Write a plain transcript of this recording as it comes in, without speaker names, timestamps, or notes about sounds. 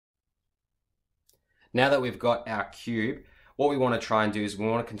Now that we've got our cube, what we want to try and do is we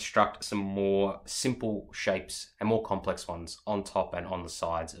want to construct some more simple shapes and more complex ones on top and on the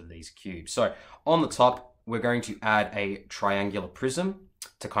sides of these cubes. So on the top, we're going to add a triangular prism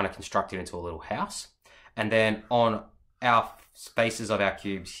to kind of construct it into a little house. And then on our spaces of our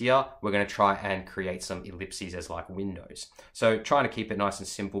cubes here, we're going to try and create some ellipses as like windows. So trying to keep it nice and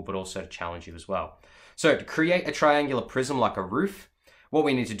simple, but also to challenge you as well. So to create a triangular prism like a roof, what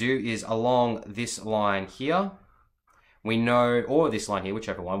we need to do is along this line here, we know, or this line here,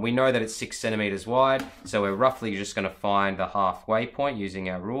 whichever one, we know that it's 6 centimeters wide. So we're roughly just going to find the halfway point using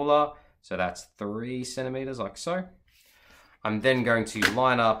our ruler. So that's 3 centimeters like so. I'm then going to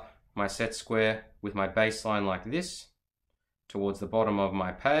line up my set square with my baseline like this towards the bottom of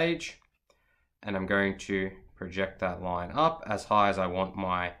my page. And I'm going to project that line up as high as I want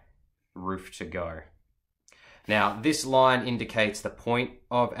my roof to go. Now, this line indicates the point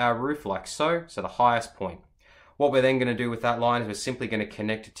of our roof like so, the highest point. What we're then going to do with that line is we're simply going to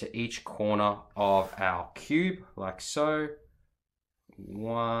connect it to each corner of our cube like so.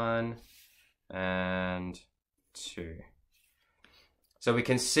 1 and 2. So we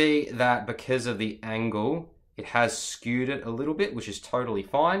can see that because of the angle, it has skewed it a little bit, which is totally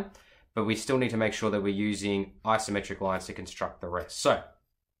fine, but we still need to make sure that we're using isometric lines to construct the rest. So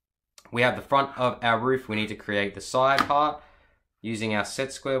we have the front of our roof. We need to create the side part. Using our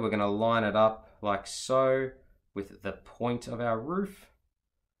set square, we're going to line it up like so with the point of our roof.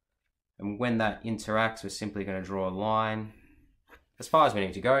 And when that interacts, we're simply going to draw a line as far as we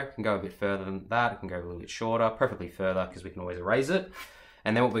need to go. It can go a bit further than that. It can go a little bit shorter, preferably further because we can always erase it.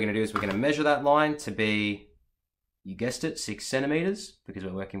 And then what we're going to do is we're going to measure that line to be, you guessed it, 6 centimeters because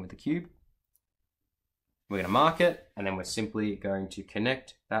we're working with the cube. We're going to mark it, and then we're simply going to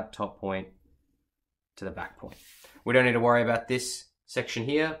connect that top point to the back point. We don't need to worry about this section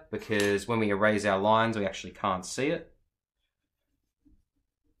here because when we erase our lines, we actually can't see it.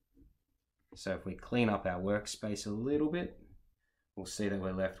 So if we clean up our workspace a little bit, we'll see that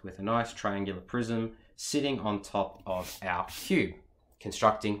we're left with a nice triangular prism sitting on top of our cube,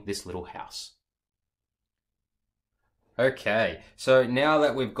 constructing this little house. Okay, so now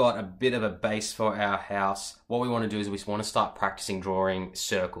that we've got a bit of a base for our house, what we want to do is we want to start practicing drawing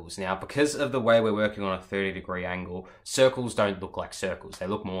circles. Now, because of the way we're working on a 30-degree angle, circles don't look like circles. They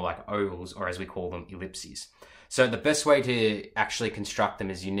look more like ovals, or as we call them, ellipses. So the best way to actually construct them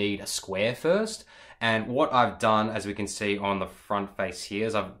is you need a square first. And what I've done, as we can see on the front face here,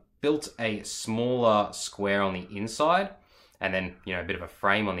 is I've built a smaller square on the inside, and then, a bit of a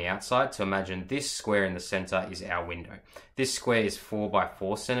frame on the outside. To imagine this square in the center is our window. This square is 4 by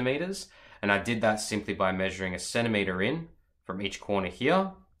 4 centimeters. And I did that simply by measuring 1 centimeter in from each corner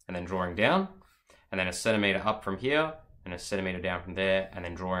here, and then drawing down, and then 1 centimeter up from here, and 1 centimeter down from there, and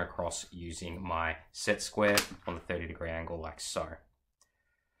then drawing across using my set square on the 30-degree angle like so.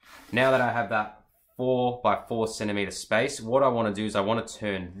 Now that I have that 4 by 4 centimeter space, what I want to do is I want to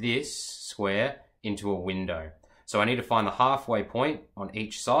turn this square into a window. So I need to find the halfway point on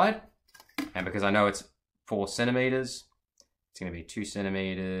each side. And because I know it's 4 centimeters, it's going to be 2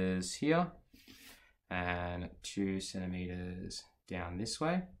 centimeters here and 2 centimeters down this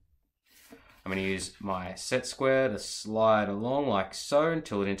way. I'm going to use my set square to slide along like so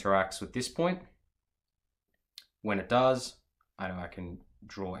until it interacts with this point. When it does, I know I can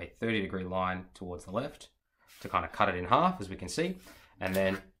draw a 30-degree line towards the left to kind of cut it in half, as we can see. And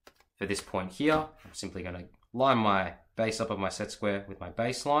then for this point here, I'm simply going to line my base up of my set square with my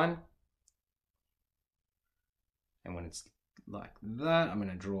baseline. And when it's like that, I'm going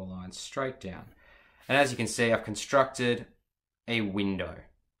to draw a line straight down. And as you can see, I've constructed a window.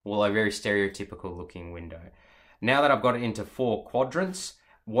 Well, a very stereotypical looking window. Now that I've got it into 4 quadrants,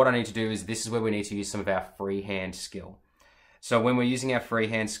 what I need to do is this is where we need to use some of our freehand skill. So when we're using our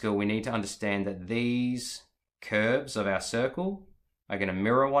freehand skill, we need to understand that these curves of our circle are going to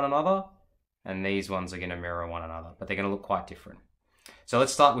mirror one another, and these ones are going to mirror one another, but they're going to look quite different. So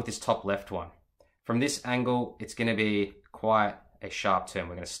let's start with this top left one. From this angle, it's going to be quite a sharp turn.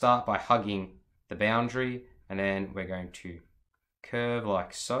 We're going to start by hugging the boundary, and then we're going to curve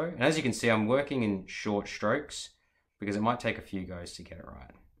like so. And as you can see, I'm working in short strokes because it might take a few goes to get it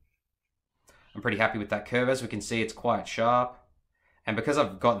right. I'm pretty happy with that curve. As we can see, it's quite sharp. And because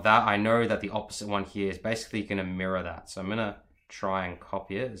I've got that, I know that the opposite one here is basically going to mirror that. So I'm going to try and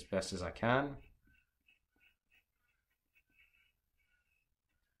copy it as best as I can.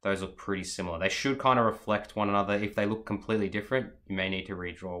 Those look pretty similar. They should kind of reflect one another. If they look completely different, you may need to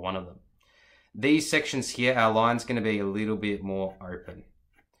redraw one of them. These sections here, our line's going to be a little bit more open.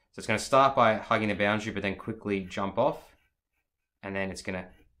 So it's going to start by hugging the boundary, but then quickly jump off. And then it's going to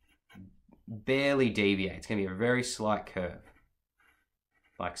barely deviate. It's going to be a very slight curve,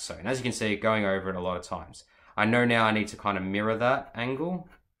 like so. And as you can see, going over it a lot of times. I know now I need to kind of mirror that angle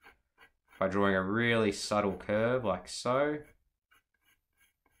by drawing a really subtle curve, like so.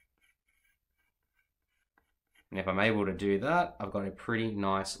 And if I'm able to do that, I've got a pretty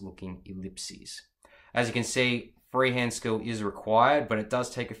nice looking ellipses. As you can see, freehand skill is required, but it does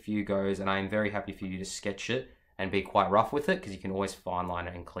take a few goes, and I am very happy for you to sketch it and be quite rough with it, because you can always fine line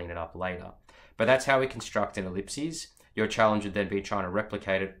it and clean it up later. But that's how we construct an ellipses. Your challenge would then be trying to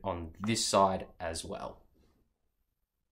replicate it on this side as well.